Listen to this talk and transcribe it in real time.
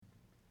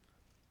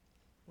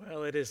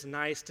Well, it is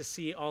nice to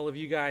see all of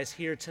you guys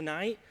here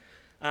tonight.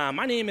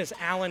 My name is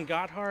Alan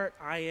Gotthardt.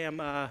 I am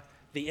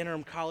the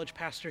interim college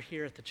pastor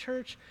here at the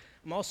church.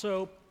 I'm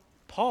also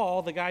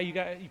Paul, the guy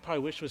you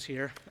probably wish was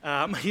here.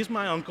 He's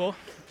my uncle.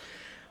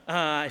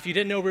 If you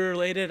didn't know we were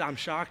related, I'm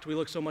shocked. We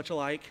look so much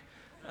alike.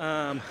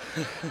 I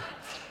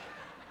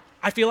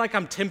feel like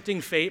I'm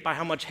tempting fate by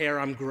how much hair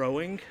I'm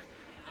growing,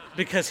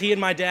 because he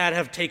and my dad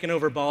have taken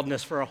over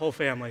baldness for our whole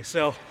family.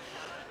 So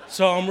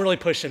I'm really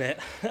pushing it.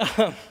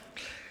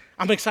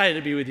 I'm excited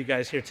to be with you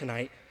guys here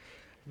tonight.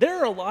 There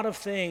are a lot of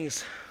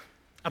things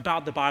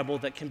about the Bible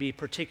that can be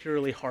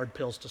particularly hard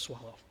pills to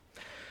swallow.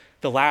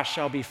 The last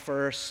shall be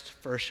first,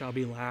 first shall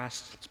be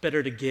last. It's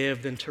better to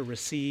give than to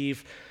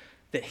receive.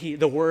 That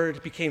the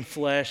Word became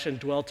flesh and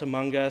dwelt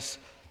among us.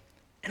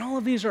 And all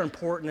of these are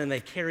important and they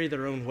carry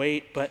their own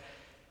weight, but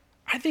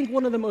I think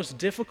one of the most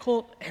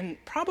difficult and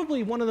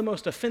probably one of the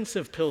most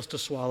offensive pills to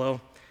swallow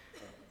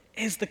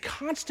is the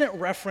constant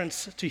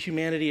reference to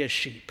humanity as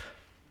sheep.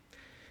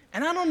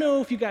 And I don't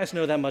know if you guys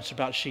know that much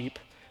about sheep,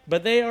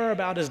 but they are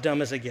about as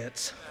dumb as it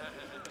gets.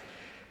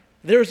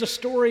 There's a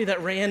story that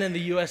ran in the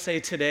USA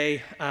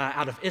Today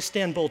out of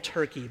Istanbul,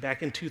 Turkey,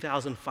 back in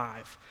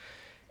 2005.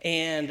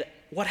 And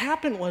what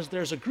happened was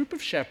there's a group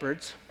of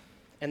shepherds,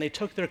 and they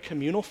took their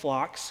communal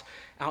flocks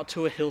out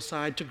to a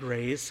hillside to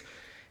graze,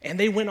 and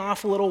they went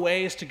off a little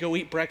ways to go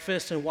eat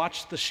breakfast and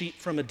watch the sheep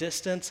from a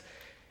distance,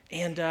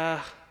 and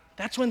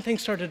that's when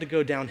things started to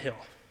go downhill,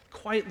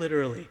 quite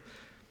literally.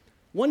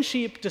 One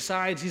sheep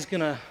decides he's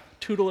going to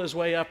tootle his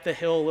way up the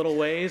hill a little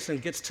ways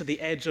and gets to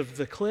the edge of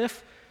the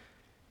cliff,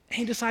 and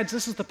he decides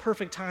this is the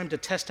perfect time to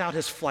test out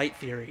his flight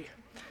theory,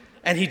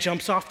 and he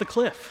jumps off the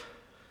cliff.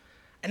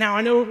 And now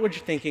I know what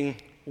you're thinking.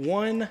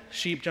 One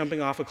sheep jumping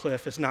off a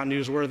cliff is not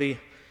newsworthy,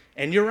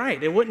 and you're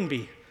right, it wouldn't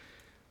be.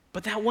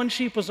 But that one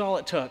sheep was all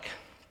it took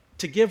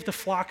to give the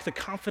flock the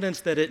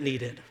confidence that it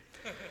needed.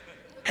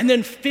 And then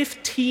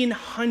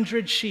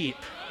 1,500 sheep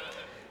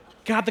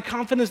got the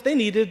confidence they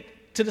needed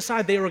to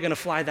decide they were going to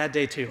fly that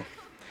day too.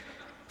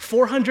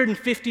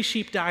 450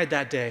 sheep died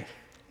that day.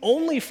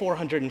 Only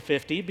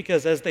 450,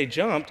 because as they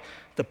jumped,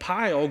 the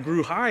pile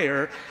grew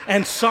higher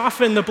and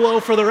softened the blow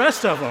for the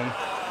rest of them.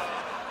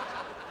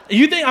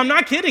 You think, I'm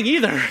not kidding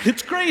either.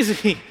 It's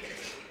crazy.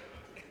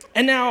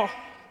 And now,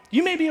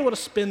 you may be able to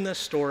spin this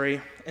story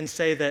and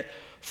say that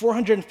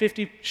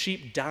 450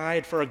 sheep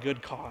died for a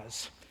good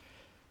cause.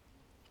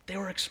 They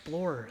were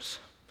explorers.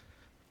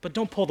 But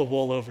don't pull the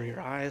wool over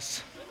your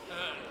eyes.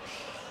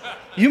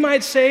 You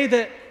might say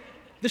that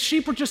the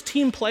sheep were just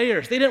team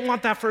players. They didn't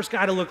want that first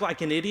guy to look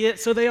like an idiot,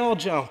 so they all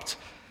jumped.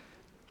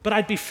 But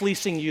I'd be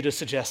fleecing you to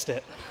suggest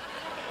it.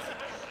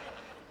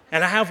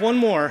 And I have one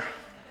more.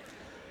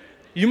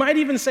 You might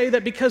even say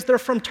that because they're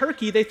from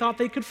Turkey, they thought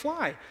they could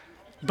fly.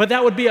 But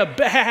that would be a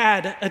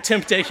bad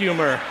attempt at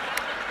humor.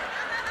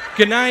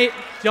 Good night.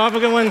 Y'all have a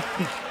good one.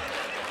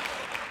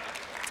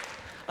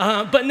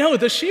 But no,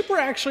 the sheep were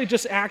actually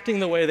just acting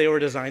the way they were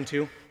designed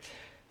to.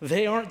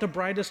 They aren't the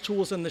brightest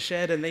tools in the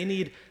shed, and they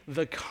need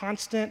the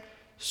constant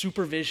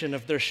supervision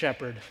of their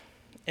shepherd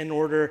in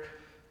order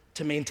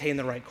to maintain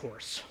the right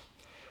course.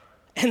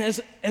 And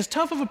as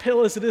tough of a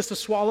pill as it is to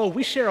swallow,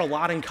 we share a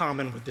lot in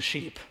common with the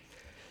sheep.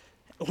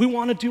 We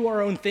want to do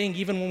our own thing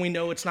even when we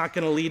know it's not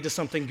going to lead to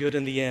something good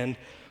in the end.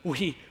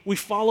 We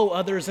follow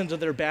others into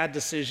their bad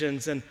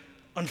decisions, and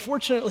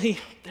unfortunately,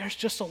 there's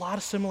just a lot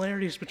of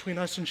similarities between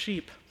us and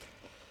sheep.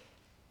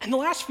 In the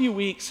last few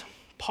weeks,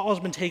 Paul has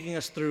been taking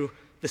us through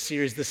the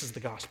series, This is the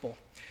Gospel.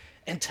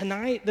 And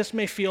tonight, this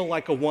may feel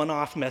like a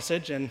one-off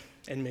message, and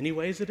in many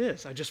ways it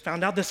is. I just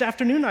found out this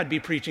afternoon I'd be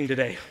preaching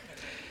today.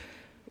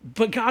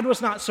 But God was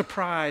not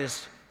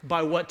surprised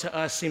by what to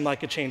us seemed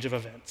like a change of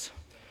events.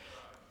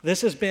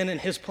 This has been in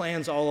his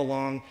plans all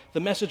along.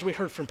 The message we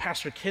heard from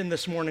Pastor Ken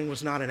this morning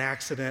was not an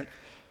accident.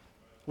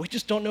 We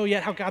just don't know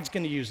yet how God's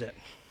going to use it.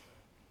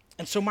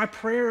 And so my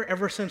prayer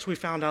ever since we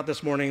found out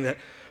this morning that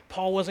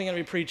Paul wasn't going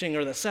to be preaching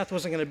or that Seth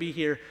wasn't going to be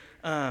here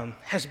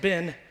has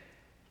been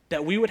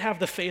that we would have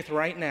the faith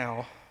right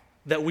now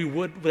that we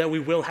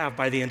will have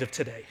by the end of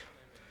today.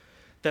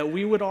 That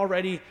we would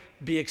already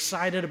be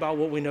excited about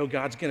what we know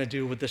God's going to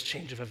do with this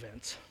change of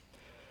events.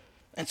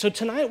 And so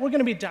tonight we're going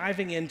to be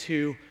diving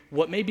into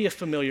what may be a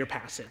familiar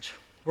passage.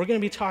 We're going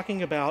to be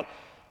talking about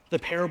the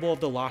parable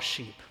of the lost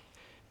sheep.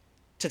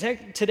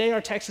 Today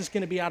our text is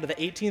going to be out of the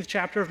 18th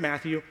chapter of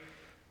Matthew,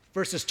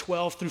 verses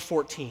 12 through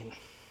 14.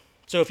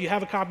 So if you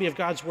have a copy of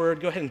God's Word,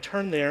 go ahead and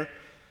turn there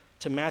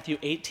to Matthew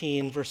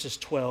 18, verses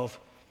 12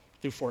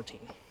 through 14.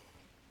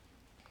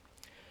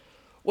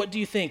 What do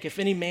you think? If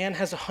any man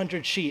has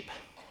 100 sheep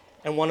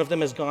and one of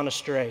them has gone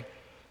astray,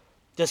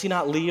 does he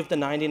not leave the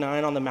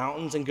 99 on the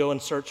mountains and go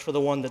and search for the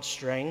one that's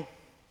straying?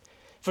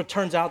 If it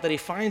turns out that he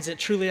finds it,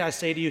 truly I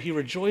say to you, he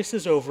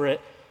rejoices over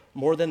it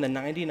more than the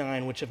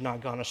 99 which have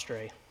not gone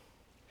astray.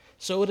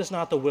 So it is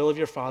not the will of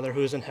your Father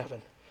who is in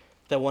heaven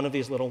that one of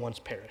these little ones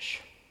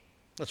perish.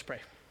 Let's pray.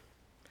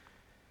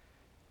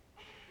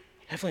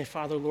 Heavenly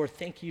Father, Lord,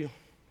 thank you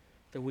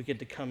that we get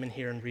to come in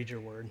here and read your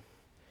word.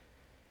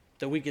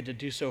 that we get to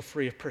do so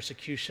free of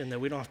persecution,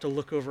 that we don't have to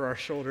look over our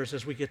shoulders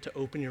as we get to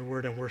open your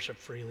word and worship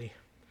freely.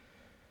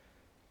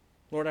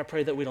 Lord, I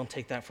pray that we don't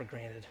take that for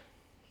granted.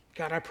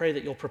 God, I pray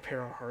that you'll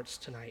prepare our hearts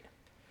tonight.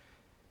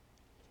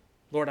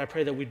 Lord, I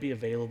pray that we'd be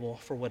available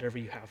for whatever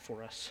you have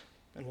for us,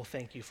 and we'll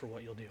thank you for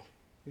what you'll do.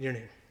 In your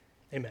name,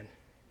 amen.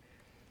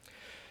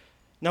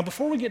 Now,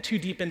 before we get too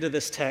deep into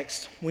this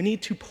text, we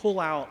need to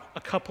pull out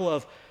a couple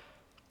of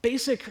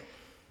basic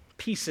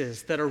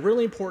pieces that are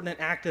really important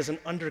and act as an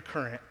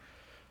undercurrent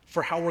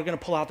for how we're going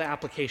to pull out the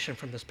application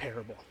from this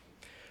parable.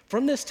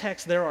 From this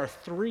text, there are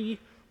three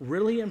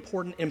really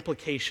important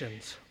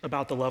implications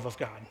about the love of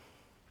God.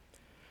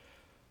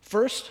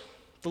 First,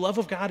 the love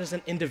of God is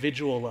an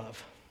individual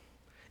love.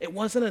 It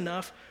wasn't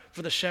enough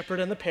for the shepherd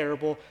in the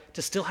parable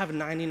to still have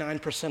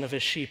 99% of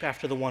his sheep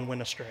after the one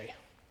went astray.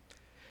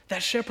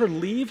 That shepherd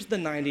leaves the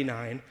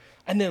 99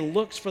 and then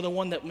looks for the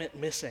one that went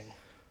missing.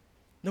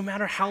 No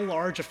matter how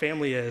large a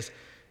family is,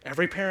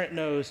 every parent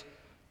knows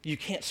you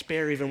can't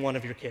spare even one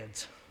of your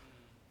kids.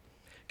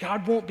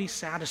 God won't be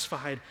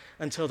satisfied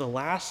until the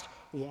last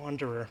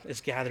wanderer is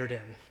gathered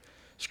in.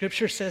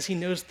 Scripture says he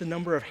knows the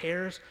number of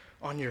hairs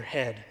on your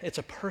head. It's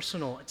a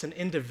personal, it's an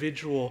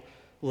individual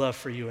love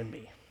for you and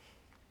me.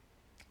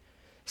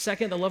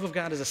 Second, the love of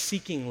God is a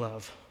seeking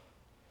love.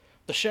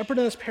 The shepherd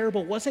in this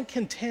parable wasn't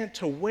content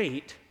to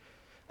wait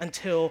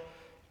until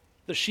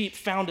the sheep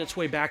found its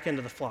way back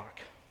into the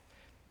flock.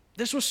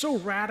 This was so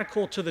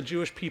radical to the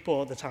Jewish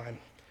people at the time,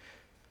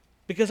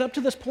 because up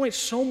to this point,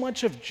 so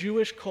much of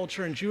Jewish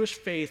culture and Jewish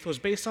faith was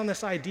based on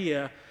this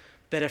idea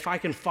that if I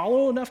can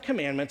follow enough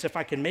commandments, if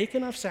I can make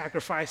enough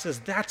sacrifices,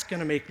 that's going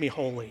to make me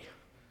holy.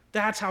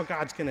 That's how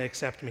God's going to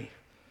accept me.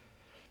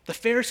 The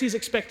Pharisees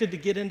expected to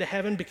get into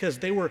heaven because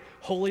they were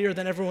holier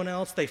than everyone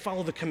else. They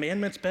followed the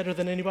commandments better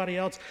than anybody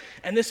else.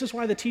 And this is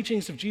why the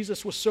teachings of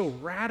Jesus was so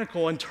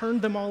radical and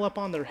turned them all up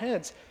on their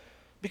heads,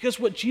 because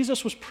what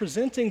Jesus was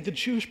presenting, the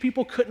Jewish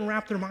people couldn't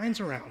wrap their minds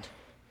around.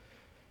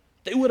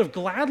 They would have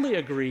gladly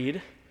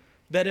agreed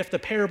that if the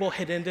parable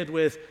had ended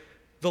with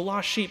the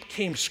lost sheep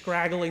came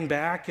scraggling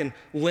back and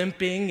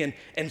limping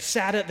and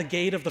sat at the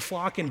gate of the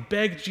flock and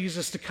begged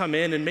Jesus to come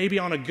in, and maybe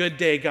on a good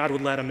day, God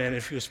would let him in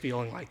if he was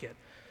feeling like it.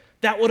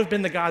 That would have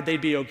been the God they'd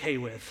be okay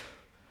with.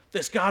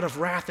 This God of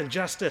wrath and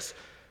justice.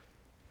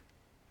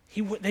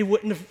 They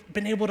wouldn't have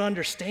been able to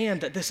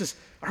understand that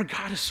our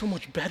God is so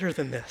much better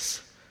than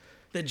this.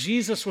 That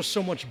Jesus was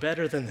so much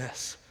better than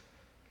this.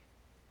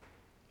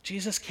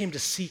 Jesus came to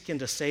seek and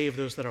to save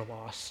those that are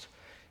lost.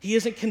 He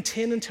isn't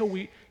content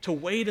to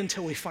wait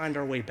until we find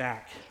our way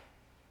back.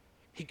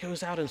 He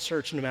goes out in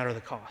search no matter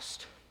the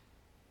cost.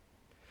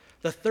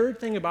 The third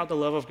thing about the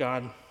love of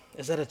God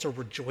is that it's a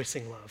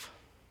rejoicing love.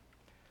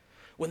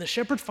 When the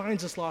shepherd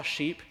finds his lost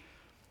sheep,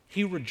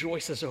 he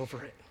rejoices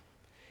over it,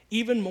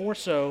 even more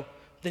so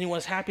than he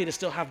was happy to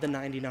still have the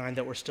 99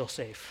 that were still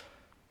safe.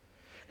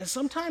 And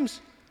sometimes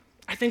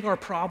I think our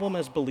problem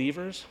as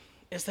believers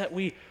is that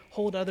we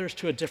hold others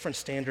to a different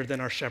standard than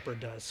our shepherd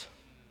does.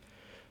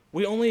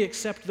 We only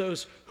accept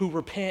those who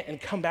repent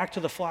and come back to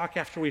the flock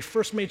after we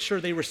first made sure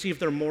they received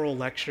their moral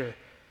lecture,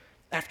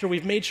 after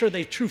we've made sure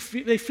they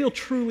feel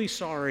truly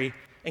sorry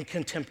and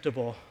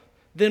contemptible.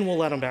 Then we'll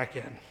let them back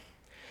in.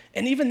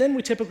 And even then,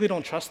 we typically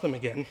don't trust them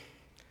again.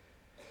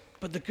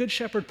 But the Good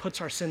Shepherd puts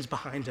our sins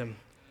behind him.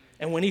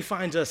 And when he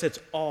finds us, it's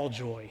all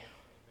joy.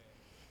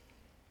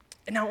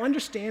 And now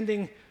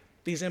understanding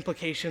these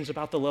implications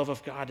about the love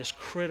of God is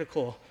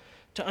critical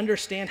to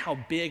understand how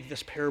big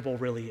this parable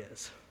really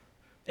is.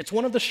 It's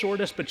one of the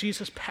shortest, but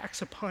Jesus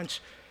packs a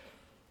punch,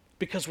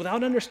 because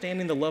without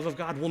understanding the love of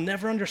God, we'll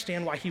never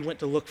understand why he went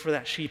to look for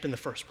that sheep in the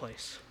first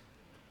place.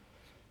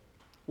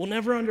 We'll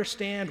never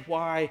understand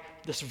what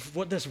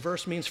this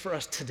verse means for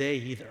us today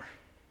either.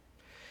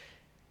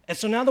 And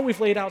so now that we've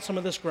laid out some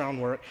of this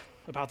groundwork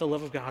about the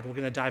love of God, we're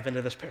going to dive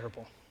into this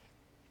parable.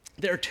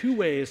 There are two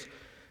ways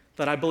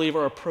that I believe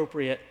are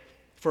appropriate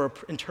for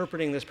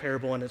interpreting this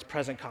parable in its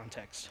present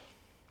context.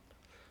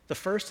 The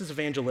first is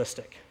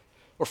evangelistic,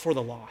 or for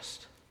the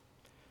lost.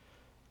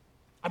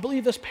 I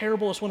believe this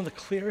parable is one of the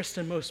clearest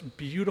and most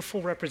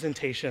beautiful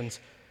representations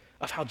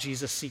of how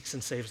Jesus seeks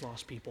and saves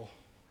lost people.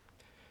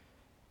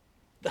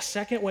 The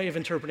second way of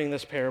interpreting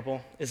this parable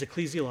is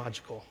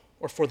ecclesiological,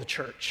 or for the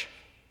church.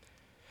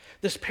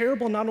 This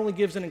parable not only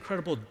gives an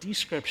incredible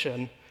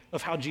description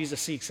of how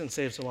Jesus seeks and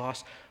saves the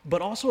lost,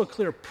 but also a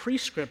clear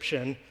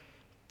prescription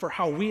for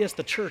how we as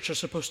the church are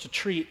supposed to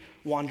treat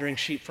wandering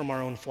sheep from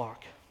our own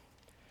flock.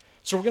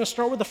 So we're going to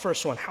start with the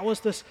first one. How is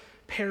this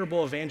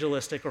parable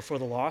evangelistic or for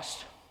the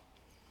lost?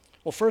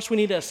 Well, first we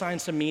need to assign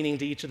some meaning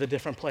to each of the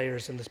different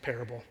players in this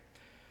parable.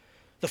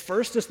 The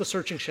first is the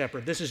searching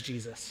shepherd. This is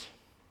Jesus.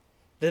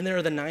 Then there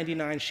are the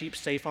 99 sheep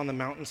safe on the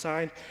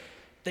mountainside.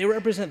 They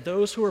represent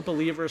those who are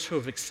believers who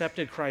have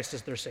accepted Christ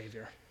as their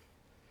Savior.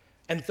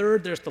 And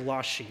third, there's the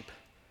lost sheep.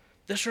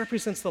 This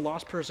represents the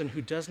lost person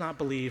who does not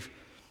believe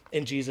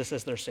in Jesus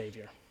as their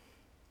Savior.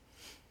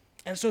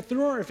 And so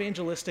through our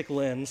evangelistic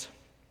lens,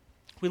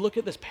 we look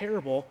at this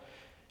parable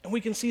and we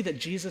can see that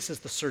Jesus is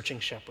the searching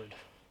shepherd.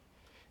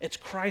 It's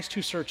Christ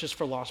who searches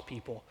for lost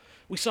people.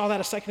 We saw that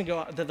a second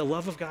ago, that the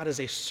love of God is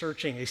a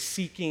searching, a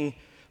seeking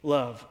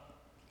love.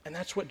 And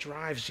that's what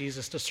drives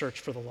Jesus to search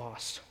for the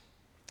lost.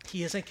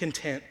 He isn't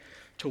content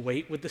to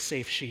wait with the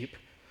safe sheep.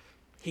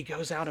 He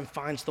goes out and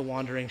finds the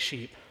wandering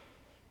sheep.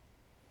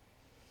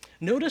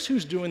 Notice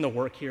who's doing the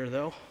work here,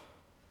 though.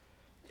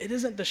 It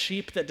isn't the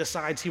sheep that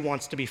decides he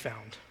wants to be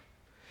found.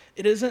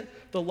 It isn't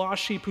the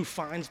lost sheep who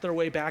finds their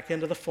way back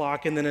into the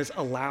flock and then is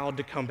allowed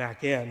to come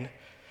back in.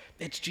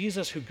 It's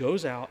Jesus who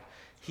goes out,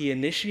 he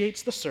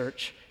initiates the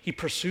search, he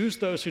pursues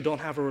those who don't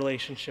have a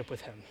relationship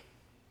with him.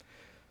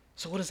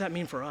 So what does that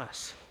mean for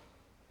us?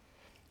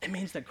 It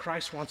means that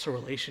Christ wants a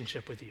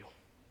relationship with you.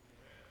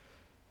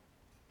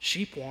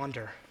 Sheep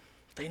wander.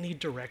 They need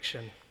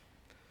direction.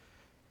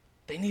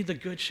 They need the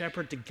good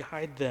shepherd to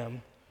guide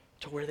them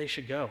to where they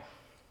should go.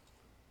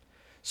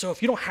 So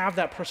if you don't have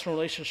that personal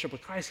relationship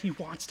with Christ, he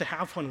wants to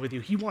have one with you.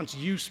 He wants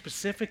you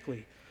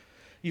specifically.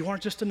 You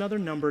aren't just another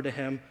number to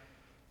him.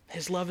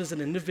 His love is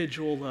an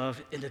individual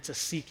love, and it's a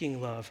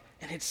seeking love,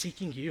 and it's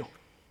seeking you.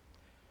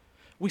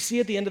 We see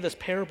at the end of this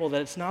parable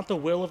that it's not the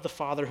will of the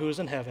Father who is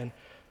in heaven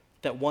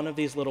that one of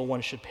these little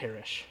ones should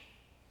perish.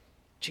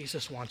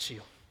 Jesus wants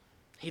you.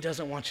 He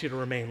doesn't want you to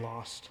remain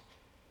lost.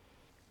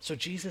 So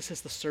Jesus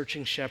is the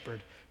searching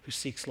shepherd who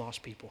seeks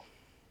lost people.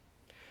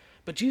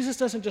 But Jesus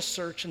doesn't just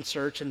search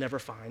and never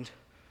find.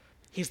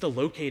 He's the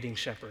locating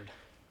shepherd.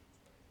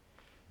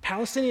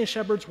 Palestinian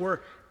shepherds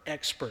were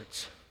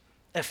experts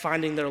at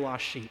finding their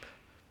lost sheep.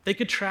 They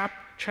could track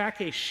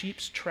a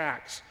sheep's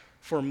tracks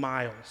for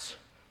miles.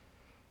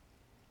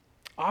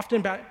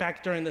 Often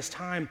back during this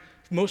time,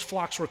 most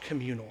flocks were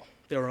communal.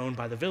 They were owned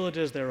by the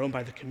villages, they were owned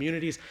by the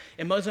communities.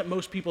 It wasn't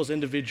most people's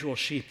individual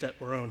sheep that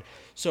were owned.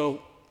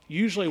 So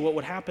usually what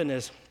would happen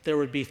is there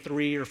would be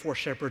 3 or 4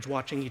 shepherds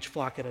watching each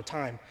flock at a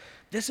time.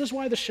 This is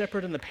why the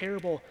shepherd in the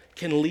parable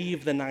can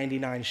leave the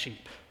 99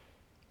 sheep,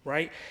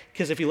 right?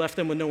 Because if he left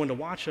them with no one to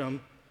watch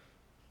them,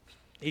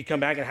 he'd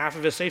come back and half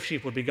of his safe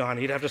sheep would be gone.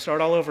 He'd have to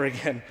start all over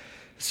again.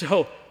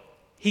 So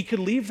he could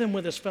leave them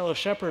with his fellow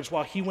shepherds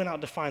while he went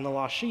out to find the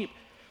lost sheep,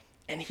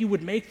 and he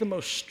would make the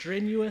most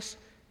strenuous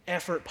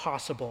effort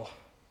possible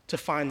to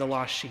find the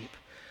lost sheep.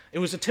 It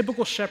was a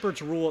typical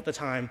shepherd's rule at the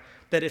time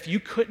that if you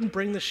couldn't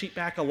bring the sheep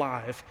back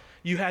alive,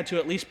 you had to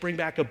at least bring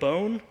back a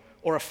bone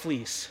or a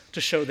fleece to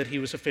show that he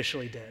was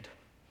officially dead.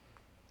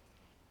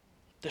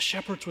 The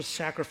shepherds would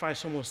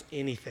sacrifice almost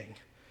anything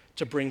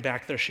to bring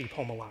back their sheep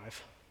home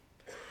alive.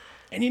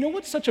 And you know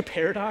what's such a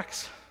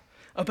paradox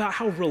about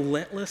how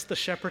relentless the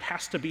shepherd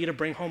has to be to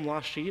bring home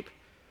lost sheep?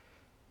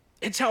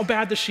 It's how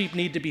bad the sheep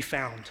need to be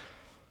found.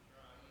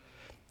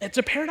 It's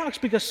a paradox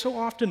because so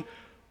often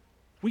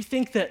we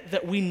think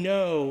that we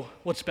know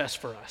what's best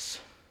for us.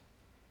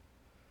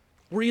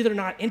 We're either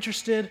not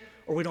interested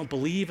or we don't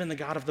believe in the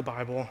God of the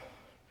Bible.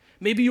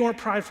 Maybe you aren't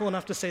prideful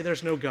enough to say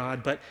there's no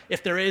God, but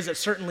if there is, it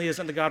certainly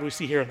isn't the God we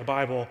see here in the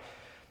Bible.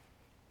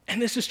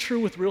 And this is true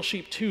with real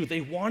sheep too.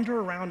 They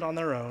wander around on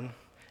their own,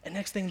 and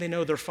next thing they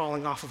know, they're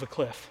falling off of a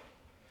cliff,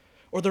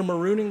 or they're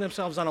marooning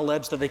themselves on a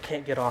ledge that they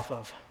can't get off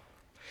of.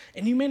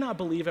 And you may not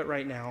believe it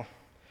right now,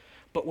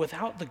 but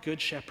without the good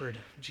shepherd,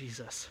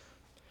 Jesus,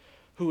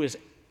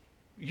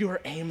 you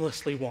are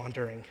aimlessly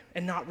wandering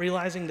and not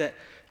realizing that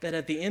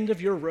at the end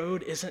of your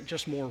road isn't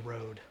just more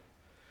road.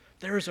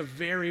 There is a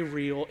very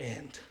real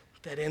end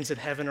that ends in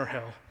heaven or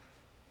hell.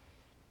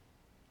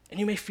 And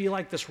you may feel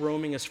like this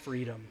roaming is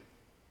freedom.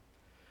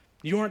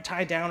 You aren't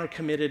tied down or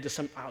committed to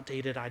some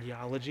outdated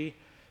ideology,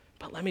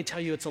 but let me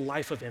tell you, it's a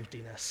life of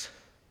emptiness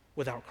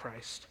without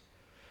Christ.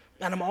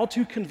 And I'm all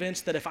too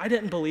convinced that if I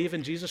didn't believe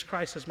in Jesus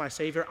Christ as my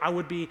Savior, I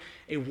would be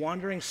a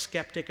wandering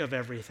skeptic of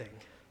everything.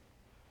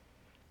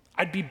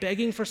 I'd be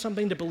begging for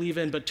something to believe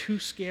in, but too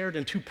scared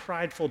and too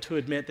prideful to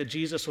admit that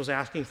Jesus was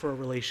asking for a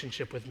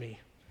relationship with me.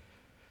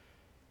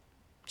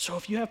 So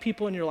if you have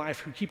people in your life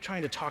who keep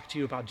trying to talk to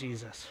you about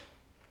Jesus,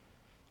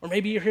 or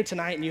maybe you're here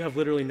tonight and you have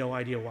literally no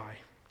idea why.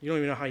 You don't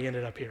even know how you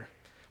ended up here.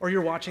 Or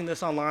you're watching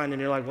this online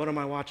and you're like, what am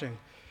I watching?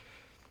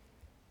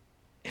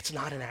 It's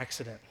not an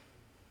accident.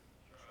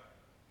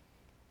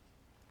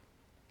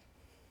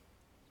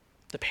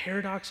 The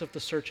paradox of the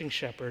searching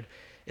shepherd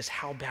is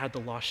how bad the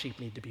lost sheep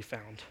need to be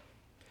found.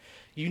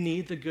 You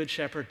need the good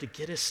shepherd to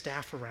get his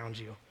staff around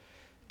you,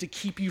 to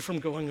keep you from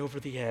going over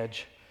the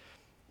edge.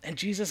 And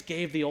Jesus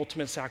gave the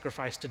ultimate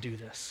sacrifice to do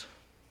this.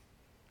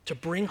 To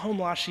bring home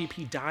lost sheep,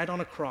 he died on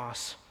a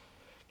cross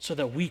so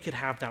that we could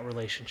have that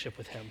relationship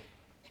with him.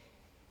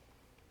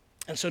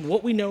 And so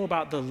what we know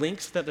about the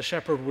lengths that the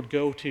shepherd would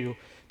go to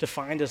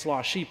find his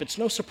lost sheep, it's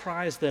no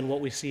surprise then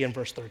what we see in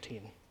verse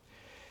 13.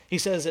 He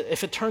says,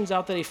 if it turns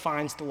out that he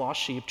finds the lost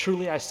sheep,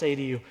 truly I say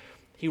to you,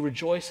 he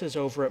rejoices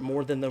over it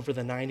more than over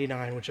the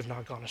 99 which have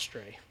not gone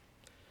astray.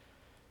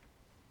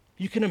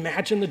 You can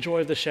imagine the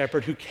joy of the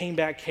shepherd who came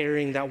back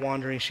carrying that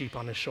wandering sheep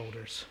on his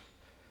shoulders.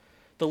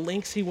 The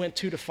lengths he went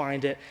to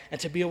find it and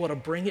to be able to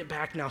bring it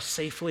back now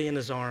safely in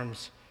his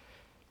arms.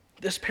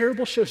 This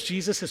parable shows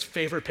Jesus his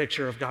favorite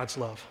picture of God's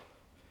love.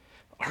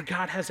 Our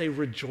God has a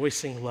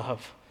rejoicing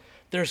love.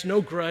 There's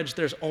no grudge,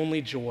 there's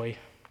only joy.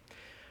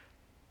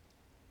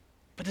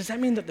 But does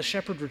that mean that the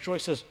shepherd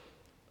rejoices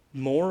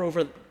more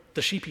over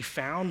the sheep he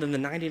found than the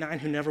 99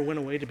 who never went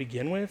away to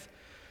begin with?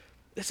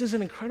 This is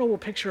an incredible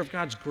picture of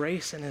God's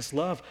grace and his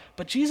love.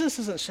 But Jesus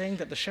isn't saying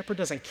that the shepherd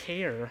doesn't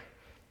care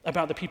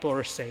about the people who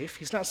are safe.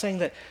 He's not saying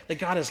that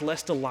God is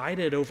less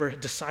delighted over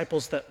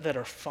disciples that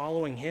are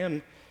following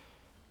him.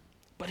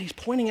 But he's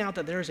pointing out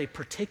that there is a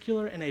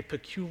particular and a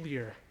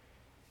peculiar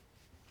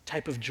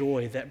type of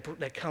joy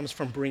that comes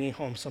from bringing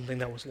home something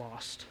that was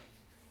lost.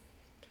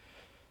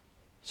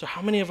 So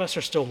how many of us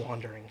are still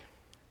wandering?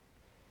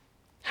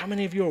 How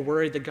many of you are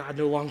worried that God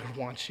no longer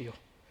wants you,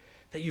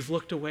 that you've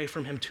looked away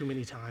from him too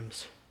many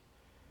times?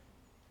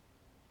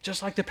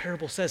 Just like the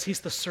parable says, he's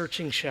the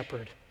searching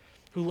shepherd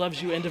who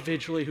loves you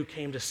individually, who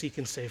came to seek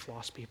and save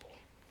lost people.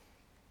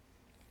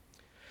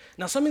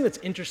 Now, something that's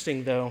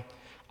interesting, though,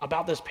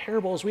 about this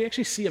parable is we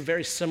actually see a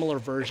very similar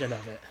version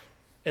of it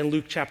in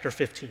Luke chapter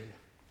 15.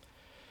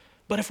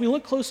 But if we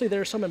look closely,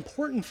 there are some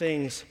important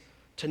things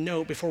to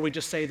note before we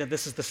just say that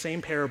this is the same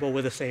parable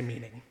with the same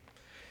meaning.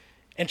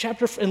 In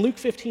Luke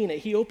 15,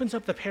 he opens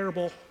up the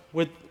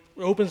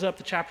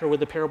chapter with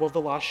the parable of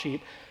the lost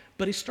sheep,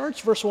 but he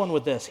starts verse 1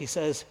 with this. He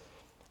says,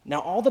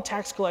 "Now all the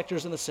tax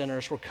collectors and the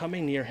sinners were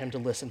coming near him to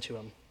listen to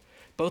him.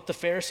 Both the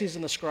Pharisees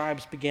and the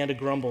scribes began to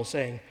grumble,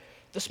 saying,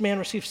 'This man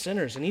receives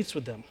sinners and eats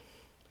with them.'"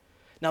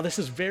 Now this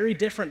is very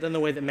different than the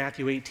way that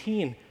Matthew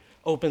 18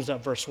 opens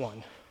up verse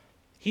 1.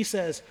 He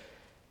says,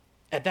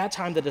 "At that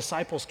time the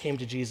disciples came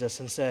to Jesus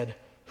and said,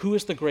 'Who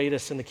is the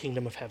greatest in the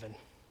kingdom of heaven?'"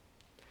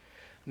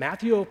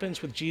 Matthew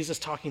opens with Jesus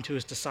talking to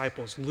his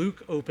disciples.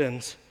 Luke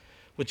opens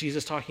with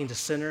Jesus talking to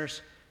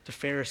sinners, to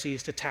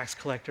Pharisees, to tax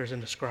collectors,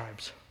 and to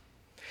scribes.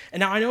 And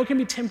now I know it can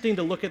be tempting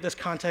to look at this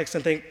context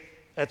and think,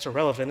 that's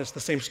irrelevant, it's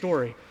the same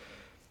story.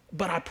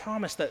 But I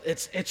promise that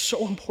it's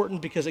so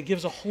important because it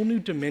gives a whole new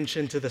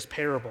dimension to this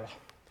parable.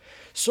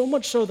 So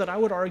much so that I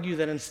would argue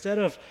that instead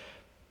of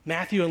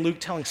Matthew and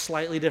Luke telling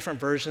slightly different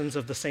versions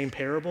of the same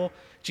parable,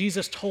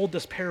 Jesus told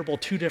this parable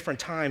 2 different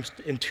times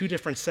in 2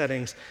 different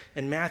settings,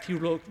 and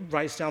Matthew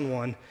writes down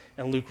one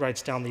and Luke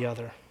writes down the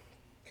other.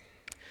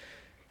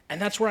 And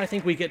that's where I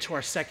think we get to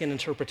our second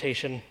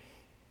interpretation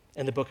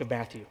in the book of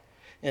Matthew,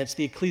 and it's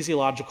the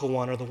ecclesiological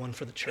one, or the one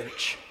for the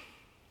church.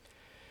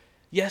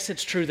 Yes,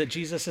 it's true that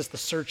Jesus is the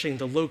searching,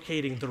 the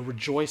locating, the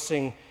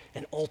rejoicing,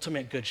 and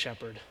ultimate good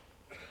shepherd.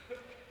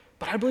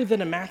 But I believe that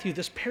in Matthew,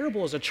 this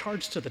parable is a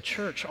charge to the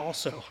church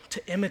also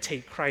to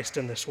imitate Christ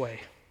in this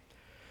way.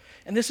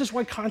 And this is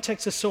why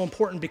context is so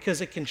important,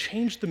 because it can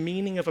change the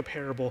meaning of a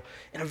parable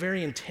in a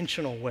very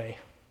intentional way.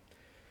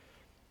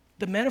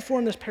 The metaphor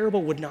in this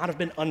parable would not have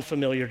been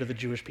unfamiliar to the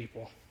Jewish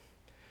people,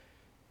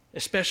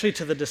 especially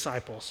to the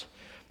disciples.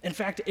 In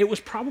fact, it was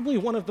probably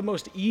one of the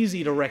most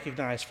easy to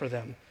recognize for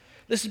them.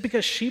 This is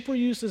because sheep were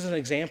used as an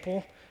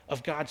example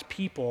of God's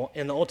people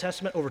in the Old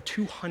Testament over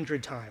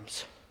 200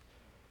 times.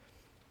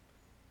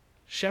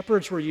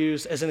 Shepherds were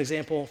used as an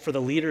example for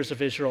the leaders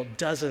of Israel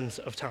dozens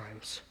of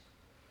times.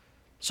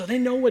 So they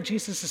know what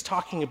Jesus is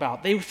talking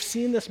about. They've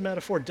seen this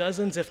metaphor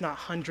dozens, if not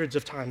hundreds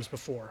of times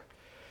before.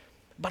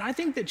 But I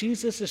think that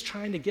Jesus is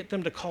trying to get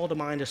them to call to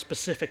mind a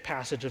specific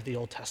passage of the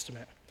Old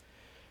Testament.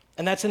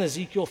 And that's in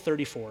Ezekiel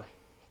 34.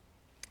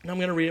 And I'm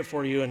going to read it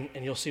for you,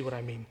 and you'll see what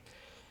I mean.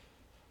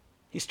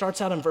 He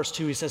starts out in verse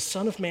 2. He says,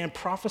 "Son of man,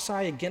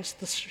 prophesy against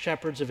the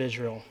shepherds of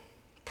Israel.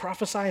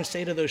 Prophesy and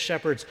say to those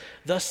shepherds,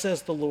 'Thus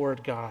says the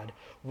Lord God,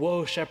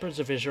 woe, shepherds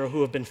of Israel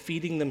who have been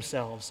feeding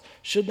themselves.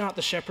 Should not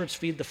the shepherds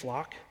feed the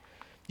flock?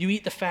 You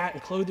eat the fat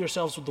and clothe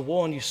yourselves with the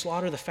wool, and you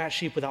slaughter the fat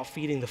sheep without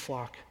feeding the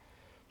flock.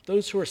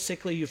 Those who are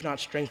sickly you've not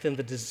strengthened,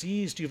 the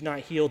diseased you've not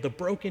healed, the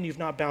broken you've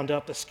not bound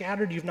up, the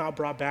scattered you've not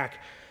brought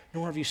back,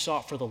 nor have you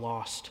sought for the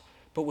lost.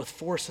 But with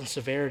force and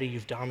severity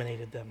you've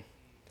dominated them.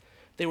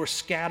 They were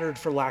scattered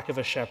for lack of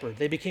a shepherd.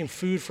 They became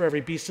food for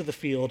every beast of the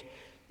field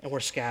and were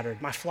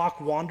scattered. My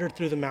flock wandered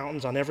through the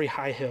mountains on every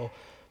high hill.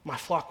 My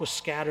flock was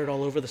scattered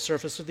all over the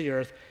surface of the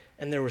earth,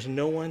 and there was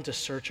no one to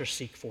search or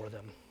seek for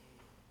them.'"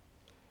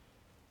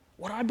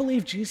 What I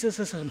believe Jesus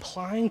is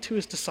implying to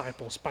his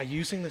disciples by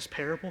using this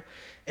parable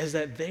is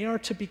that they are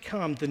to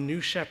become the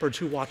new shepherds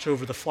who watch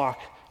over the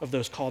flock of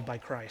those called by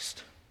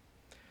Christ.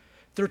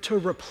 They're to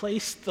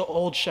replace the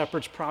old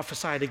shepherds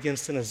prophesied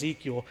against in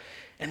Ezekiel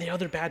and the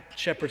other bad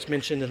shepherds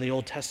mentioned in the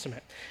Old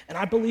Testament. And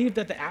I believe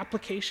that the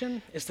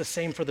application is the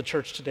same for the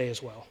church today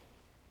as well.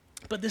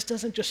 But this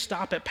doesn't just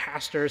stop at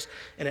pastors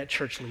and at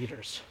church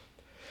leaders.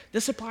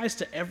 This applies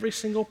to every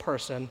single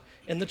person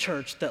in the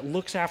church that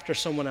looks after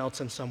someone else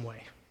in some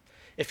way.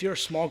 If you're a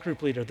small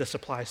group leader, this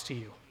applies to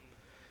you.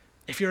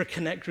 If you're a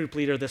connect group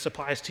leader, this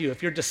applies to you.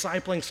 If you're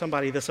discipling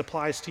somebody, this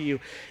applies to you.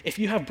 If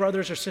you have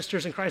brothers or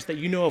sisters in Christ that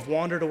you know have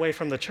wandered away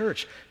from the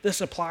church,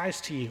 this applies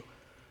to you.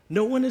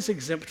 No one is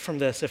exempt from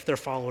this if they're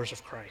followers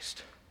of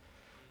Christ.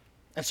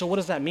 And so what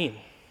does that mean?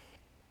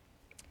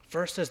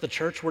 First, as the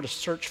church, we're to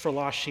search for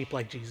lost sheep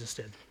like Jesus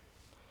did.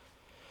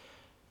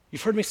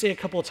 You've heard me say a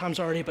couple of times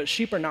already, but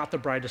sheep are not the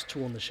brightest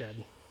tool in the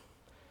shed.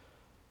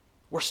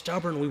 We're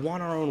stubborn. We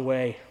want our own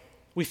way.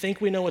 We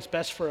think we know what's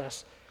best for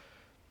us.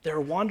 There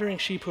are wandering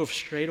sheep who have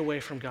strayed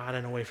away from God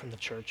and away from the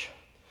church.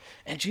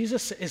 And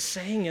Jesus is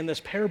saying in this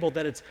parable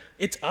that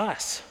it's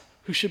us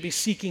who should be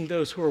seeking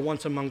those who are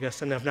once among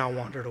us and have now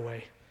wandered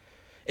away.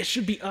 It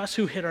should be us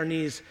who hit our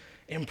knees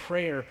in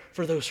prayer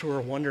for those who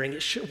are wandering.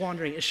 It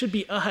should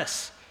be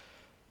us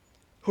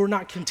who are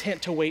not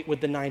content to wait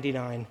with the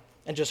 99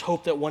 and just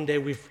hope that one day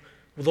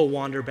they'll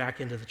wander back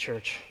into the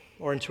church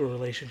or into a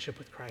relationship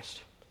with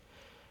Christ.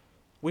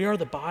 We are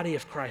the body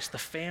of Christ, the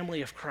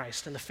family of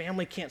Christ, and the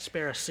family can't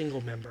spare a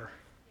single member.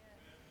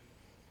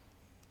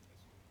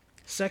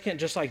 Second,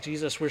 just like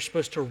Jesus, we're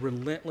supposed to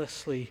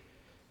relentlessly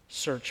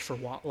search for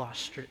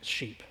lost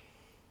sheep.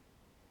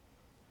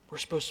 We're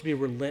supposed to be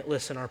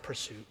relentless in our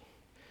pursuit.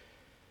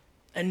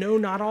 And no,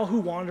 not all who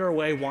wander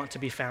away want to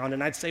be found.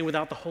 And I'd say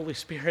without the Holy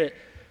Spirit,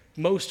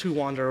 most who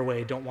wander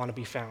away don't want to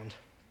be found.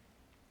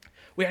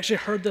 We actually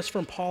heard this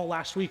from Paul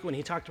last week when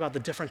he talked about the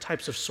different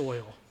types of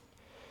soil.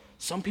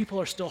 Some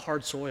people are still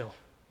hard soil.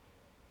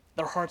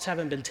 Their hearts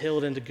haven't been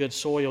tilled into good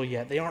soil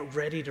yet. They aren't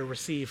ready to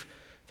receive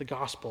the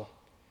gospel.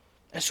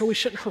 And so we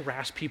shouldn't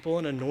harass people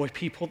and annoy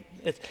people.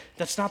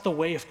 That's not the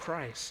way of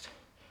Christ.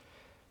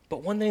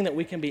 But one thing that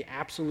we can be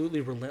absolutely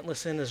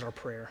relentless in is our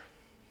prayer.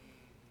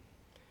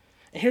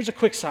 And here's a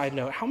quick side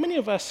note. How many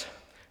of us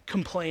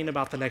complain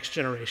about the next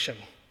generation?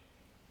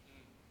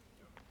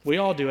 We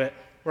all do it,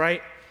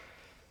 right?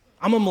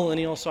 I'm a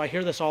millennial, so I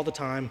hear this all the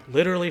time,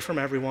 literally from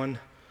everyone.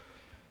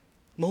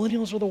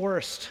 Millennials are the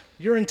worst.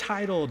 You're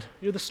entitled.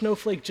 You're the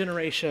snowflake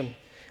generation.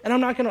 And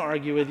I'm not going to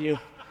argue with you.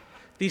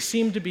 These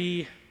seem to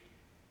be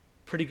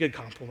pretty good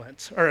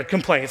complaints.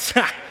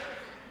 I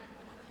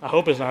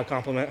hope it's not a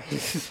compliment.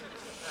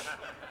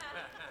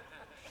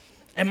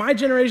 And my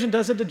generation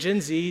does it to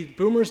Gen Z.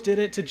 Boomers did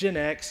it to Gen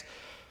X.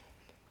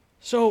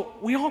 So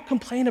we all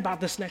complain about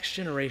this next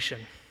generation.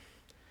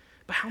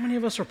 But how many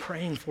of us are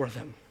praying for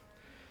them?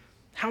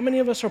 How many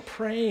of us are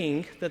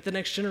praying that the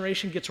next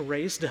generation gets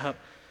raised up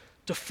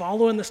to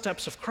follow in the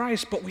steps of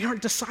Christ, but we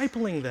aren't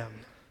discipling them?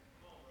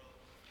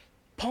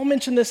 Paul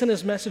mentioned this in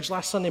his message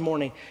last Sunday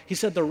morning. He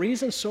said the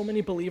reason so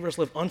many believers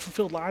live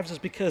unfulfilled lives is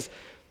because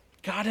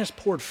God has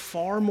poured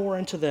far more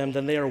into them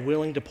than they are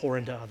willing to pour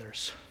into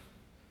others.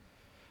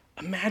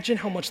 Imagine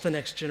how much the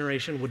next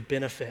generation would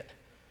benefit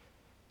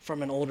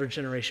from an older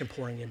generation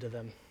pouring into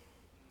them.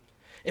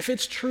 If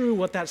it's true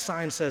what that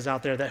sign says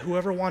out there, that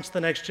whoever wants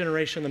the next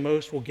generation the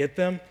most will get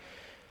them,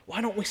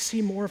 why don't we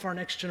see more of our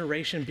next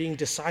generation being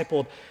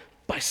discipled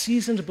by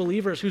seasoned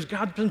believers whose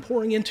God's been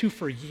pouring into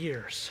for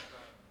years?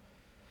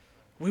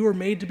 We were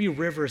made to be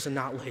rivers and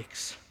not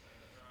lakes.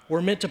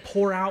 We're meant to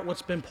pour out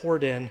what's been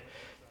poured in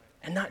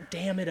and not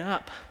dam it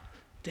up,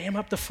 dam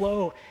up the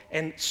flow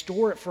and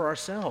store it for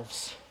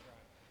ourselves.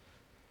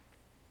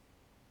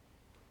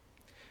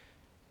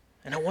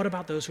 And now what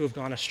about those who have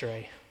gone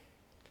astray?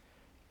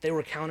 They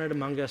were counted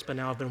among us, but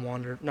now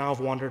have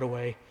wandered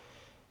away.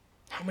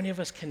 How many of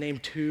us can name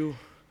 2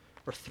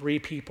 or 3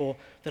 people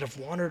that have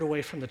wandered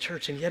away from the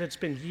church, and yet it's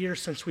been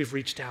years since we've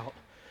reached out,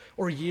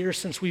 or years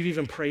since we've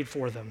even prayed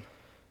for them?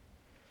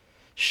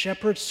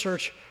 Shepherds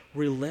search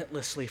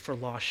relentlessly for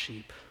lost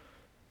sheep.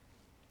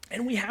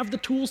 And we have the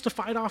tools to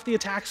fight off the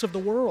attacks of the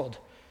world.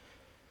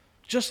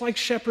 Just like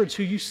shepherds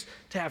who used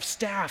to have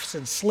staffs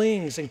and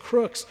slings and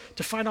crooks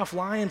to fight off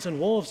lions and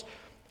wolves,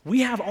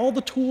 we have all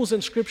the tools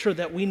in Scripture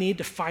that we need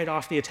to fight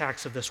off the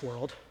attacks of this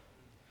world.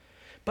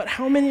 But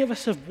how many of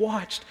us have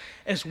watched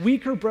as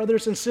weaker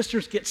brothers and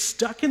sisters get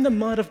stuck in the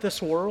mud of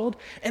this world,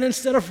 and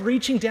instead of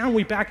reaching down,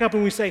 we back up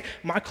and we say,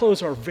 my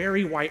clothes are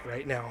very white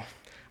right now.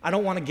 I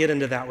don't want to get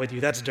into that with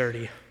you. That's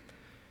dirty.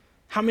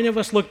 How many of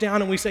us look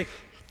down and we say,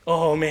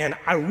 oh man,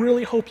 I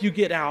really hope you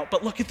get out,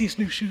 but look at these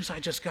new shoes I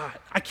just got.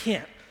 I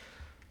can't.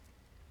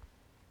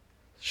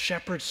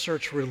 Shepherds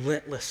search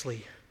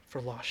relentlessly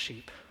for lost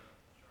sheep.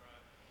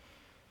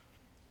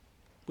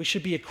 We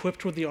should be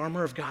equipped with the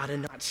armor of God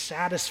and not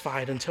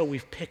satisfied until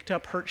we've picked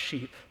up hurt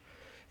sheep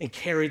and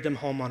carried them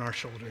home on our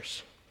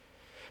shoulders.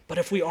 But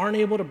if we aren't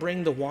able to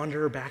bring the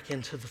wanderer back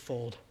into the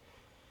fold,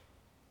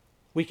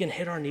 we can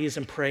hit our knees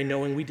and pray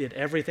knowing we did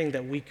everything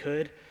that we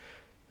could,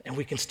 and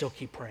we can still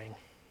keep praying.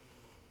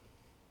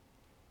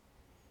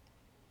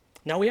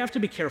 Now we have to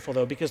be careful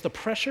though, because the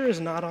pressure is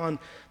not on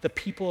the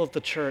people of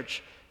the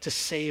church to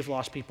save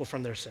lost people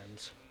from their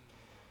sins.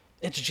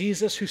 It's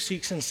Jesus who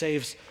seeks and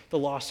saves the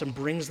lost and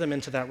brings them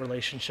into that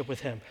relationship with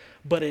him.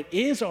 But it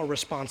is our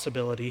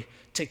responsibility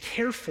to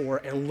care for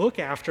and look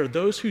after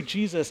those who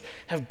Jesus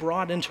have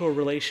brought into a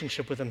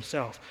relationship with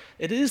himself.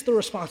 It is the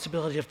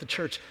responsibility of the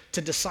church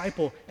to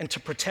disciple and to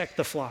protect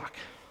the flock.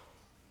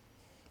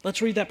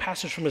 Let's read that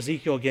passage from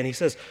Ezekiel again. He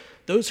says,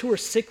 those who are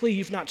sickly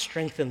you've not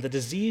strengthened, the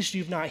diseased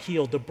you've not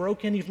healed, the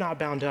broken you've not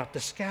bound up, the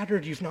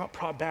scattered you've not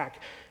brought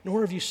back,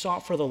 nor have you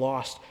sought for the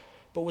lost,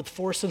 but with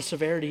force and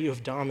severity you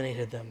have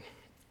dominated them.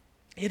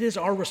 It is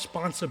our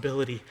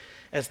responsibility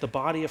as the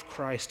body of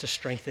Christ to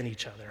strengthen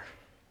each other.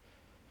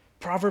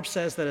 Proverbs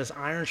says that as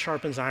iron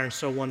sharpens iron,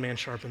 so one man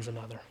sharpens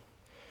another.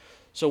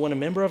 So when a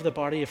member of the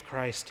body of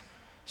Christ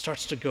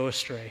starts to go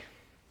astray,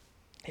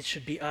 it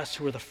should be us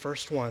who are the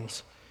first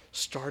ones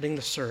starting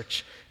the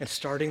search and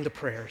starting the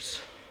prayers.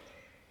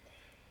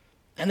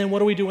 And then what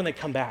do we do when they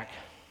come back?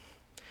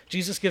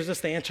 Jesus gives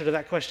us the answer to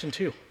that question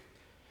too.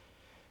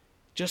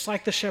 Just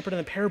like the shepherd in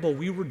the parable,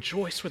 we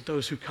rejoice with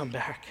those who come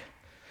back.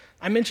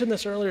 I mentioned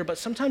this earlier, but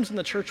sometimes in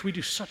the church we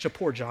do such a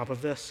poor job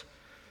of this.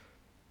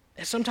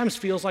 It sometimes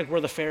feels like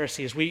we're the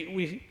Pharisees.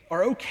 We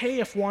are okay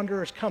if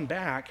wanderers come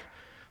back,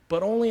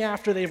 but only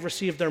after they've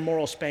received their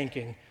moral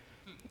spanking.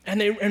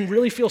 And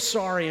really feel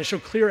sorry and show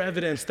clear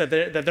evidence that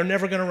they're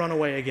never going to run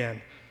away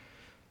again.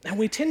 And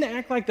we tend to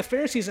act like the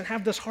Pharisees and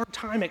have this hard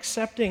time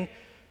accepting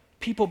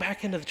people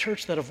back into the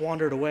church that have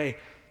wandered away.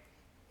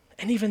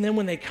 And even then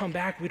when they come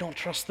back, we don't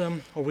trust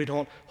them, or we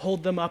don't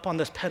hold them up on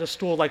this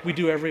pedestal like we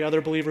do every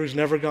other believer who's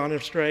never gone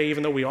astray,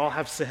 even though we all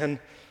have sin.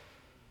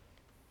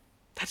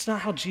 That's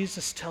not how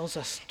Jesus tells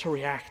us to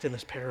react in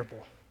this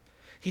parable.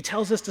 He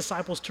tells his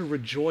disciples to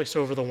rejoice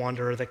over the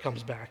wanderer that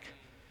comes back.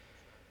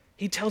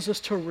 He tells us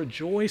to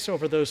rejoice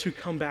over those who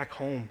come back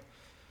home.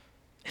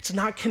 It's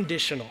not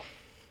conditional.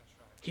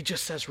 He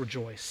just says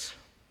rejoice.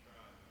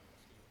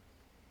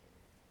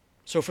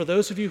 So for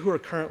those of you who are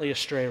currently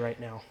astray right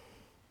now,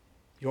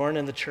 you aren't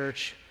in the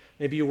church,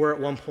 maybe you were at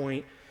one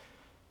point,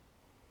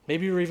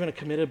 maybe you were even a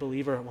committed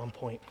believer at one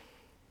point,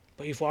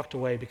 but you've walked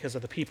away because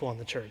of the people in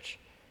the church.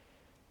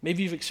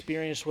 Maybe you've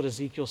experienced what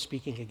Ezekiel's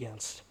speaking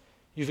against.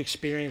 You've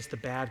experienced the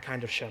bad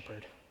kind of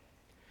shepherd.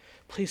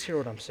 Please hear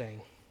what I'm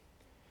saying.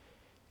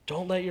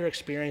 Don't let your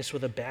experience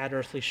with a bad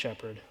earthly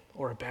shepherd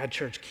or a bad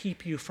church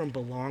keep you from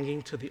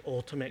belonging to the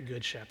ultimate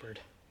good shepherd.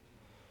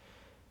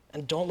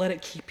 And don't let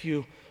it keep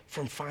you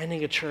from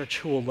finding a church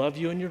who will love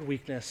you in your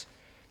weakness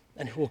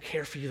and who will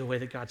care for you the way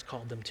that God's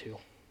called them to.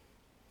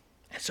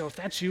 And so if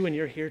that's you and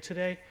you're here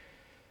today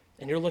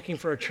and you're looking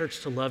for a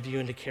church to love you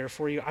and to care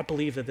for you, I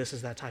believe that this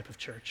is that type of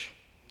church.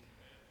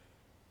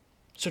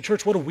 So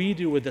church, what do we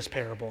do with this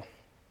parable?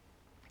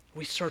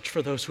 We search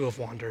for those who have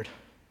wandered.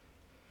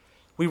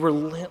 We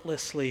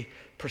relentlessly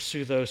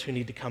pursue those who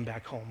need to come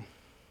back home.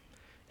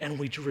 And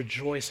we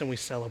rejoice and we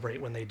celebrate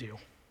when they do.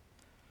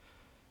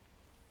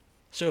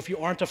 So if you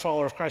aren't a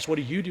follower of Christ, what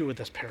do you do with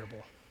this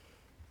parable?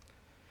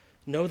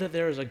 Know that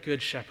there is a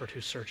good shepherd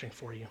who's searching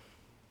for you.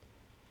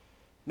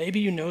 Maybe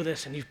you know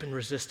this and you've been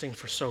resisting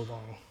for so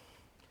long.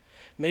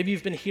 Maybe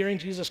you've been hearing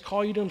Jesus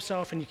call you to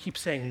himself and you keep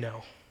saying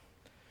no.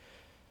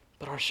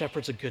 But our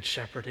shepherd's a good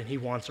shepherd and he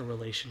wants a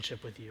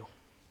relationship with you.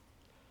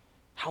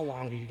 How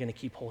long are you going to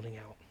keep holding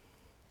out?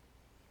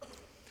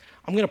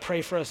 I'm going to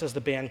pray for us as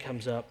the band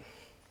comes up.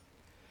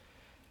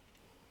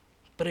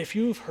 But if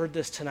you've heard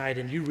this tonight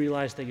and you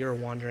realize that you're a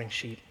wandering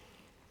sheep,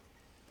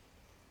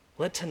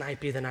 let tonight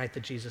be the night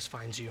that Jesus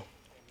finds you.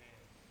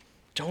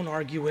 Don't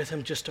argue with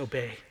him, just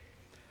obey.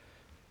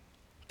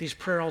 These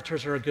prayer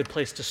altars are a good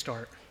place to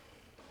start.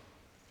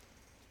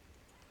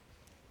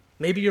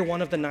 Maybe you're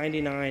one of the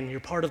 99, you're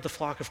part of the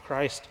flock of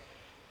Christ,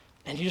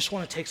 and you just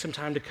want to take some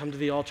time to come to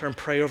the altar and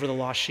pray over the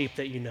lost sheep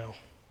that you know.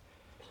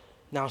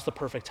 Now's the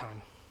perfect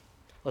time.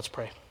 Let's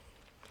pray.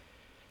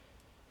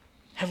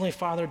 Heavenly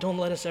Father, don't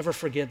let us ever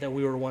forget that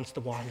we were once the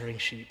wandering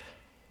sheep.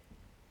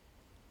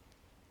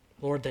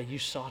 Lord, that you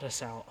sought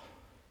us out.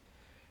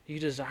 You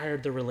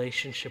desired the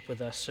relationship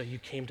with us, so you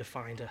came to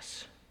find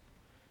us.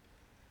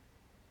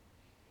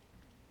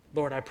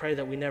 Lord, I pray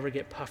that we never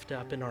get puffed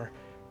up in our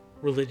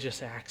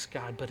religious acts,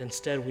 God, but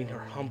instead we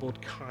are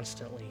humbled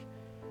constantly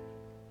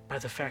by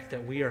the fact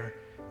that we are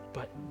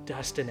but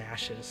dust and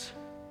ashes,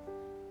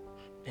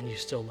 and you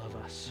still love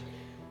us.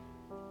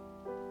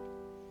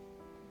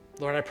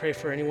 Lord, I pray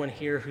for anyone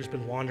here who's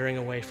been wandering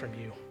away from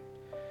you.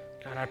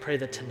 God, I pray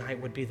that tonight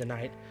would be the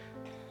night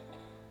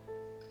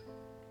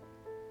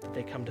that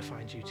they come to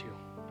find you too.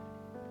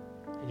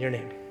 In your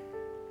name,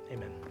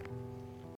 amen.